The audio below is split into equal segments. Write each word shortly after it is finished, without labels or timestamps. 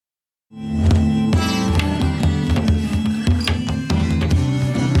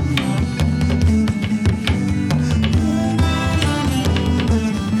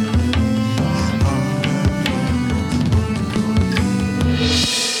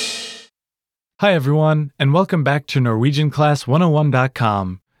Hi everyone, and welcome back to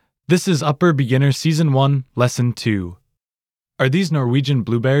NorwegianClass101.com. This is Upper Beginner Season 1, Lesson 2. Are these Norwegian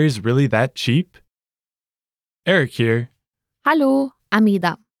blueberries really that cheap? Eric here. Hallo,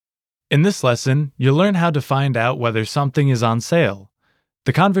 Amida. In this lesson, you'll learn how to find out whether something is on sale.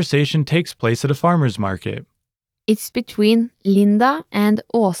 The conversation takes place at a farmer's market. It's between Linda and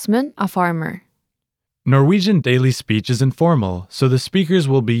Åsmund, a farmer. Norwegian daily speech is informal, so the speakers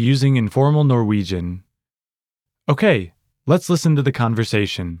will be using informal Norwegian. Okay, let's listen to the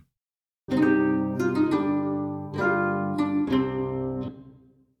conversation.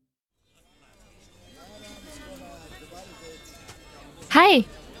 Hei,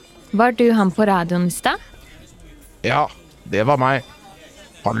 var du han på radioen i stad? Ja, det var meg.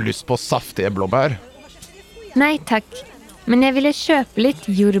 Har du lyst på saftige blåbær? Nei takk, men jeg ville kjøpe litt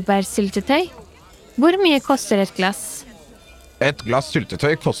jordbærsyltetøy. Hvor mye koster et glass? Et glass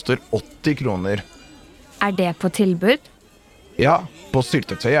syltetøy koster 80 kroner. Er det på tilbud? Ja, på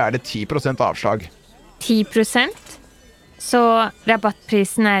syltetøyet er det 10% avslag. 10%? Så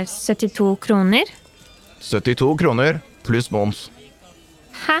rabattprisen er 72 kroner? 72 kroner pluss moms.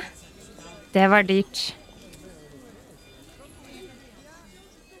 Hæ? Det var dyrt.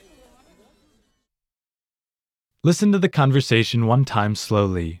 Listen to the conversation one time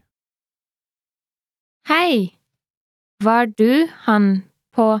slowly. Hei, var du han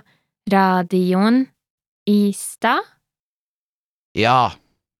på radioen i stad? Ja,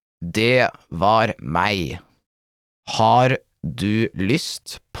 det var meg. Har du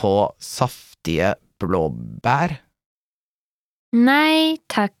lyst på saftige blåbær? Nei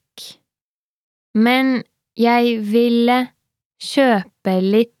takk, men jeg ville kjøpe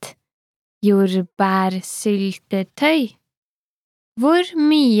litt jordbærsyltetøy. Hvor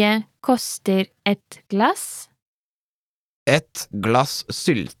mye koster et glass? Et glass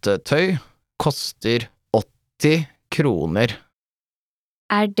syltetøy koster 80 kroner.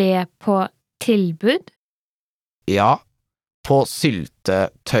 Er det på tilbud? Ja, på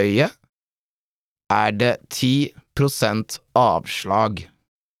syltetøyet er det 10% avslag.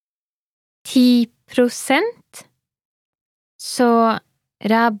 10%? Så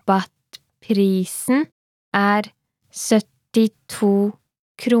rabattprisen er 72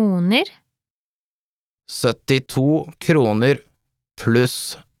 kroner? 72 kroner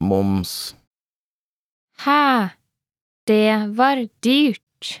pluss moms. Hæ, det var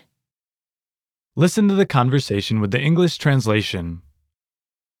dyrt. Listen to the conversation with the English translation.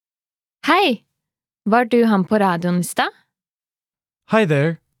 Hei, var du han på radioen i stad? Hi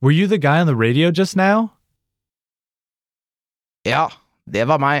there, were you the guy on the radio just now? Ja, det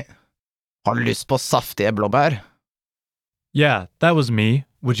var meg. Har du lyst på saftige blåbær? Yeah, that was me.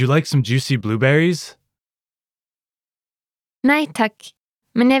 Would you like some juicy blueberries? Nei takk,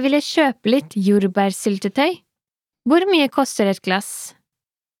 men jeg ville kjøpe litt jordbærsyltetøy. Hvor mye koster et glass?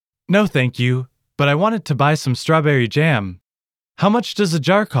 No, thank you, but I wanted to buy some strawberry jam. How much does a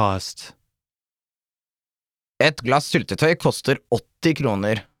jar cost? Et glass syltetøy koster 80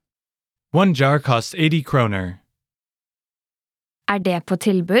 kroner. One jar costs 80 kroner. Er det på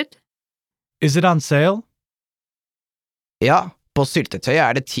tilbud? Is it on sale? Ja, på syltetøyet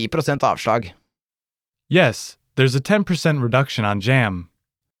er det 10% avslag. Yes, there's a 10% reduction on jam.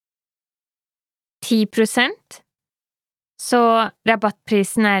 10%? Så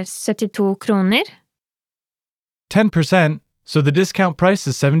rabattprisen er 72 kroner? 10%, so the discount price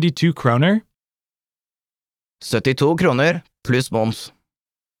is 72 kroner? 72 kroner pluss moms.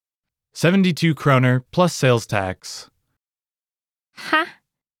 72 kroner plus sales tax. Hæ,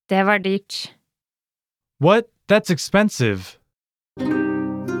 det var dyrt. What? That's expensive.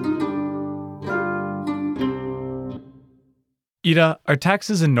 Ida, are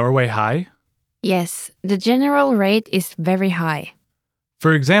taxes in Norway high? Yes, the general rate is very high.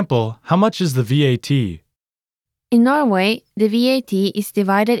 For example, how much is the VAT? In Norway, the VAT is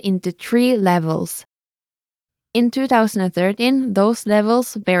divided into 3 levels. In 2013, those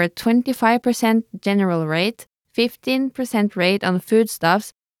levels bear a 25% general rate, 15% rate on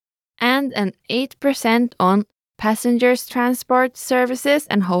foodstuffs, and an 8% on passengers transport services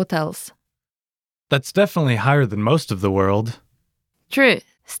and hotels. That's definitely higher than most of the world. True.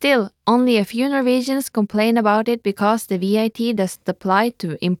 Still, only a few Norwegians complain about it because the VAT doesn't apply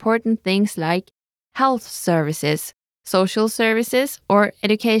to important things like health services, social services, or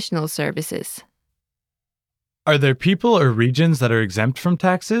educational services. Are there people or regions that are exempt from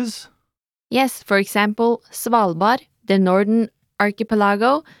taxes? Yes, for example, Svalbard, the northern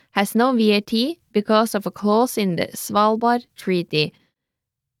archipelago, has no VAT because of a clause in the Svalbard Treaty.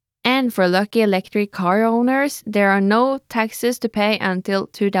 And for lucky electric car owners, there are no taxes to pay until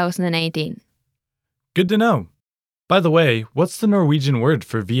 2018. Good to know. By the way, what's the Norwegian word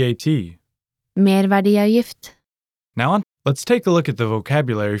for VAT? Merverdiavgift. Now on, let's take a look at the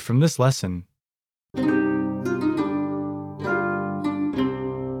vocabulary from this lesson.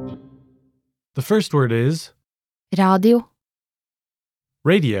 The first word is Radio.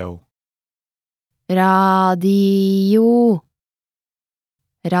 radio. Radio.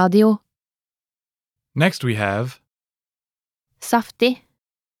 Radio. Next we have Saftig.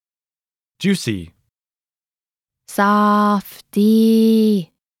 juicy. Saftig.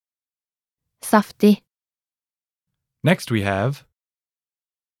 Saftig. Next we have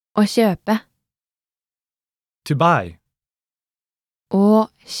Å kjøpe. to buy. Å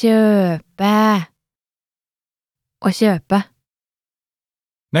kjøpe. Å kjøpe.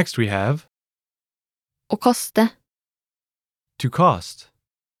 Next we have Å koste. to cost.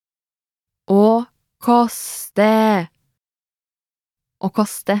 Å koste. Å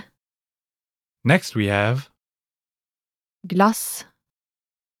koste. Next we have Glass.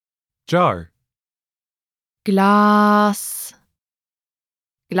 jar. Glass.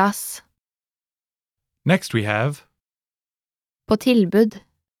 Glass. Next we have På tilbud.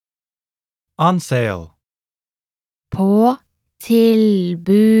 on sale. På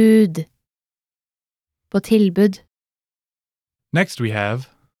tilbud. På tilbud. Next we have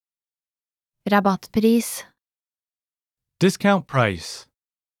Rabattpris. discount price.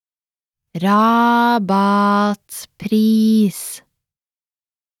 Rabattpris.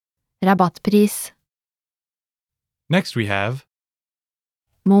 Rabattpris. Next we have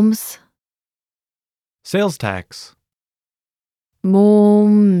Moms. sales tax.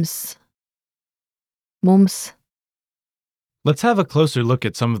 Moms. Moms. Let's have a closer look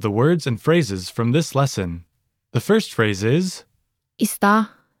at some of the words and phrases from this lesson. The first phrase is I stad.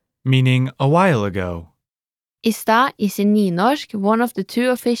 meaning a while ago. I stad is in nynorsk one of the two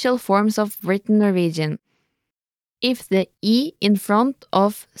official forms of written Norwegian. If the I in front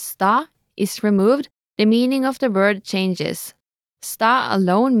of stad is removed, the meaning of the word changes. Stad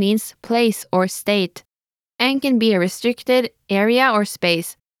alone means place or state, and can be a restricted area or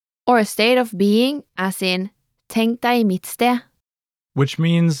space, or a state of being, as in, tenk deg i mitt sted. Which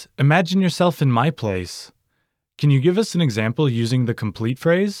means imagine yourself in my place. Can you give us an example using the complete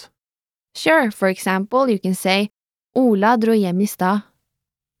phrase? Sure, for example, you can say, Ola dro hjem i stad.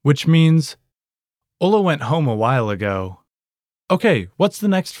 Which means Ola went home a while ago. Okay, what's the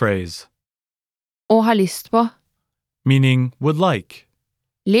next phrase? Å ha lyst på. Meaning would like.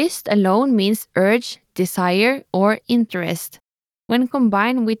 Lyst alone means urge, desire, or interest. When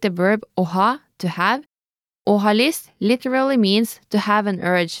combined with the verb å ha, to have, å ha lyst literally means to have an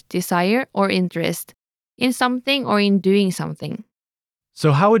urge, desire, or interest in something or in doing something.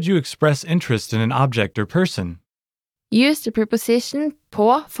 So how would you express interest in an object or person? Use the preposition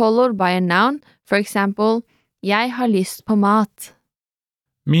på followed by a noun, for example, jeg har lyst på mat.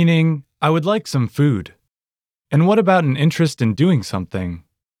 Meaning I would like some food. And what about an interest in doing something?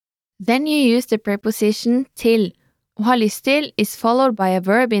 Then you use the preposition til. Å ha lyst til is followed by a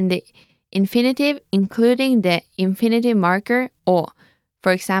verb in the infinitive, including the infinitive marker å.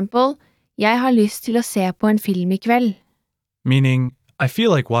 For example, jeg har lyst til å se på en film i kveld. Meaning I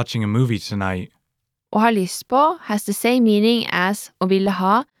feel like watching a movie tonight. Å ha lyst på has the same meaning as å ville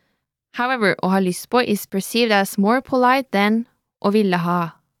ha. However, å ha lyst på is perceived as more polite than å ville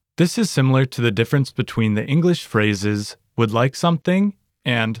ha. This is similar to the difference between the English phrases would like something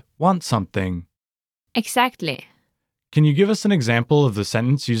and want something. Exactly. Can you give us an example of the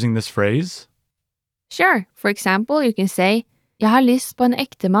sentence using this phrase? Sure, for example, you can say, jeg har lyst på en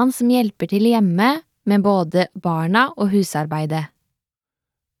ektemann som hjelper til hjemme med både barna og husarbeidet.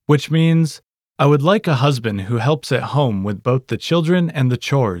 Which means I would like a husband who helps at home with both the children and the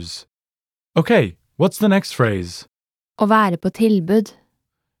chores. Okay, what's the next phrase? Å være på tilbud.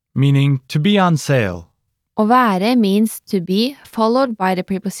 Meaning to be on sale. Å være means to be, followed by the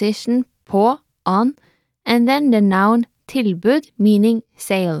preposition på, on, and then the noun tilbud, meaning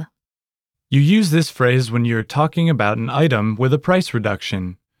sale. You use this phrase when you're talking about an item with a price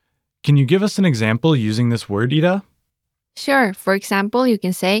reduction. Can you give us an example using this word, Ida? Sure, for example, you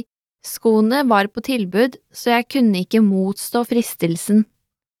can say, skoene var på tilbud, så jeg kunne ikke motstå fristelsen.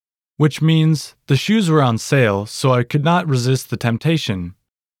 Which means the shoes were on sale, so I could not resist the temptation.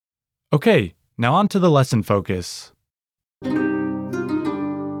 Okay, now on to the lesson focus.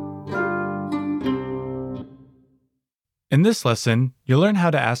 In this lesson, you'll learn how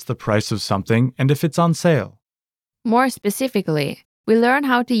to ask the price of something and if it's on sale. More specifically, we learn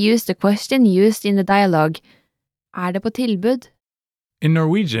how to use the question used in the dialogue. Det på tilbud? In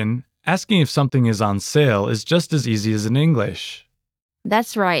Norwegian, asking if something is on sale is just as easy as in English.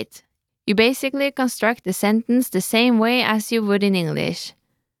 That's right. You basically construct the sentence the same way as you would in English.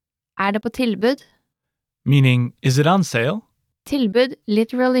 Det på tilbud? Meaning, is it on sale? Tilbud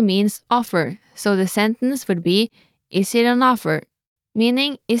literally means offer, so the sentence would be, is it on offer?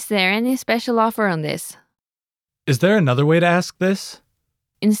 Meaning, is there any special offer on this? Is there another way to ask this?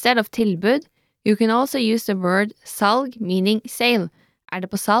 Instead of tilbud, you can also use the word salg, meaning sale. Det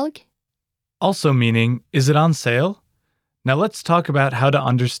på salg? Also meaning, is it on sale? Now let's talk about how to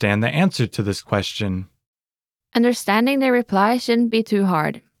understand the answer to this question. Understanding the reply shouldn't be too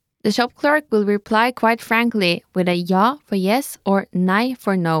hard. The shop clerk will reply quite frankly with a ja for yes or nei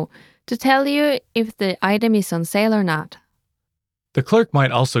for no to tell you if the item is on sale or not. The clerk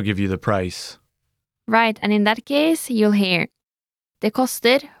might also give you the price. Right, and in that case, you'll hear det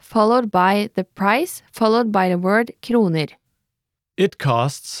koster followed by the price followed by the word kroner. It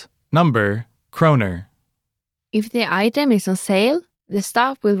costs, number, kroner. If the item is on sale, the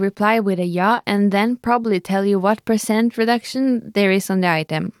staff will reply with a ja and then probably tell you what % reduction there is on the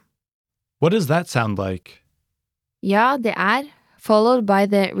item. What does that sound like? Ja, det followed by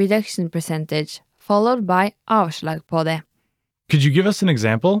the reduction percentage, followed by avslag på det. Could you give us an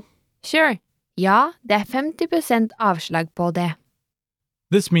example? Sure. Ja, det 50% avslag på det.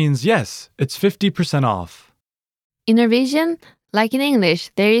 This means yes, it's 50% off. In Norwegian, like in English,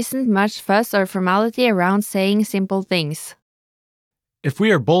 there isn't much fuss or formality around saying simple things. If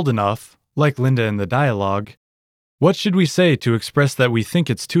we are bold enough, like Linda in the dialogue, what should we say to express that we think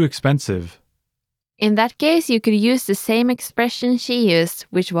it's too expensive? In that case, you could use the same expression she used,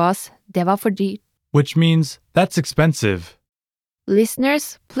 which was det var for dyrt. Which means, that's expensive.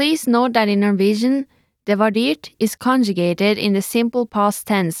 Listeners, please note that in Norwegian, det var dyrt is conjugated in the simple past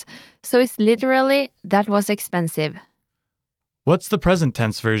tense, so it's literally that was expensive. What's the present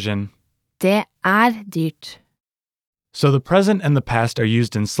tense version? Det dyrt. So the present and the past are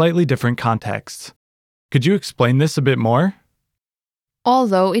used in slightly different contexts. Could you explain this a bit more?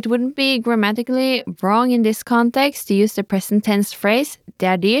 Although it wouldn't be grammatically wrong in this context to use the present tense phrase,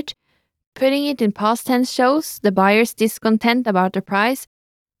 det dyrt, putting it in past tense shows the buyer's discontent about the price,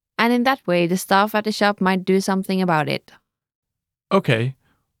 and in that way the staff at the shop might do something about it. Okay.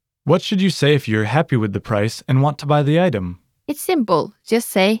 What should you say if you're happy with the price and want to buy the item? It's simple. Just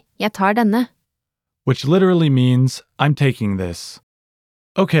say, jeg tar denne. Which literally means, I'm taking this.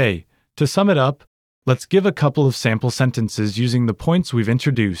 Okay, to sum it up, let's give a couple of sample sentences using the points we've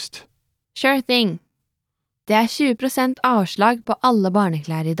introduced. Sure thing. Det 20% avslag på alle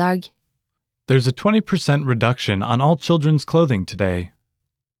barneklær I dag. There's a 20% reduction on all children's clothing today.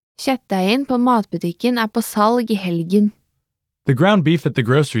 Kjøttdeigen på matbutikken på salg I helgen. The ground beef at the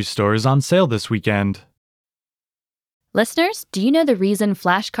grocery store is on sale this weekend. Listeners, do you know the reason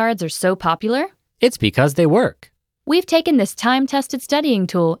flashcards are so popular? It's because they work. We've taken this time-tested studying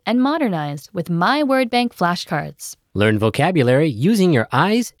tool and modernized with My Word Bank flashcards. Learn vocabulary using your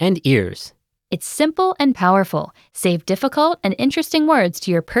eyes and ears. It's simple and powerful. Save difficult and interesting words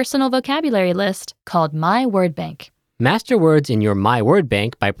to your personal vocabulary list called My Word Bank. Master words in your My Word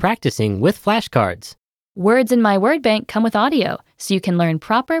Bank by practicing with flashcards. Words in My Word Bank come with audio, so you can learn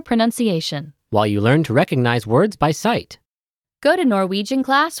proper pronunciation, while you learn to recognize words by sight. Go to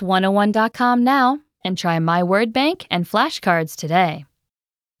NorwegianClass101.com now and try My Word Bank and flashcards today.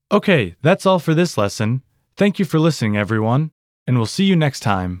 Okay, that's all for this lesson. Thank you for listening, everyone, and we'll see you next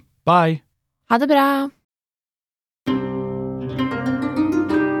time. Bye. Ha det bra!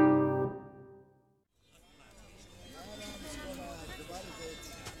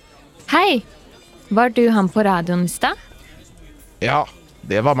 Hei! Var du han på radioen I stad? Ja,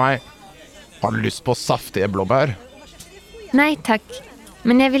 det var meg. Har du lyst på saftige blåbær? Nei takk,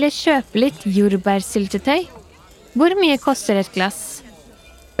 men jeg ville kjøpe litt jordbærsyltetøy. Hvor mye koster et glass?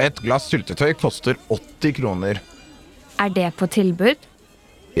 Et glass syltetøy koster 80 kroner. Det på tilbud?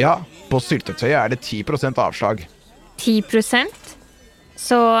 Ja, på syltetøyet det 10% avslag. 10%?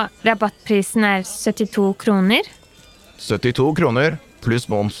 Så rabattprisen 72 kroner? 72 kroner pluss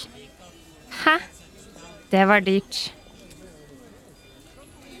moms. Hæ? Det var dyrt.